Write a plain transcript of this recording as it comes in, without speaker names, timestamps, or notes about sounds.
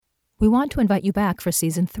We want to invite you back for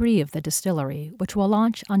Season 3 of The Distillery, which will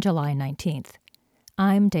launch on July 19th.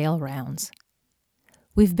 I'm Dale Rounds.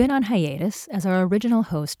 We've been on hiatus as our original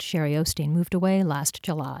host, Sherry Osteen, moved away last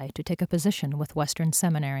July to take a position with Western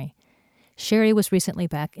Seminary. Sherry was recently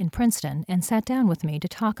back in Princeton and sat down with me to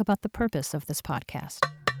talk about the purpose of this podcast.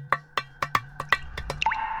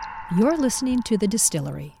 You're listening to The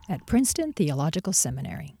Distillery at Princeton Theological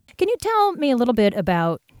Seminary. Can you tell me a little bit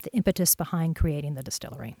about the impetus behind creating the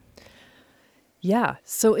distillery? Yeah.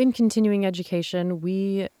 So in continuing education,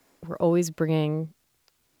 we were always bringing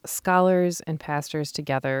scholars and pastors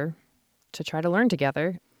together to try to learn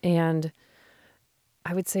together. And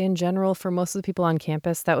I would say in general, for most of the people on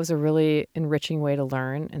campus, that was a really enriching way to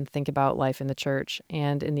learn and think about life in the church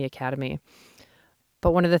and in the academy.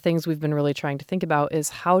 But one of the things we've been really trying to think about is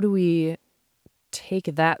how do we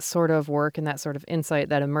take that sort of work and that sort of insight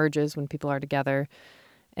that emerges when people are together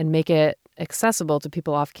and make it accessible to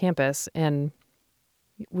people off campus. And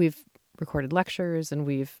we've recorded lectures and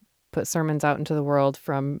we've put sermons out into the world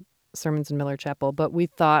from sermons in Miller Chapel. But we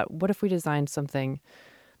thought, what if we designed something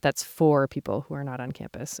that's for people who are not on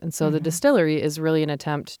campus? And so the distillery is really an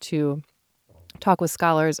attempt to talk with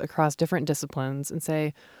scholars across different disciplines and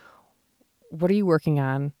say, what are you working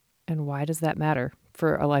on and why does that matter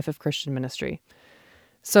for a life of Christian ministry?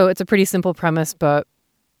 So it's a pretty simple premise, but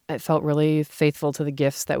it felt really faithful to the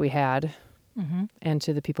gifts that we had and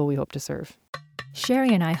to the people we hope to serve.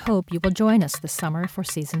 Sherry and I hope you will join us this summer for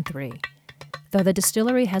Season 3. Though the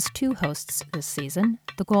distillery has 2 hosts this season,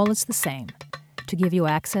 the goal is the same, to give you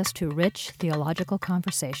access to rich theological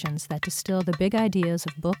conversations that distill the big ideas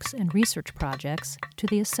of books and research projects to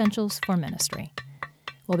the essentials for ministry.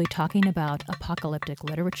 We'll be talking about apocalyptic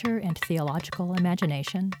literature and theological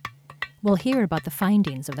imagination. We'll hear about the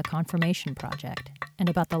findings of the Confirmation Project and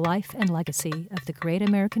about the life and legacy of the great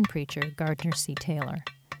American preacher Gardner C. Taylor.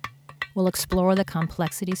 We'll explore the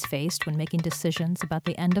complexities faced when making decisions about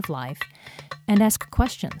the end of life and ask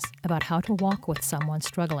questions about how to walk with someone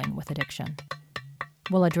struggling with addiction.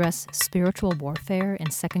 We'll address spiritual warfare in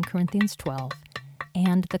 2 Corinthians 12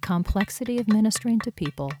 and the complexity of ministering to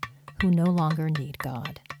people who no longer need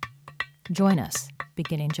God. Join us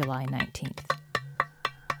beginning July 19th.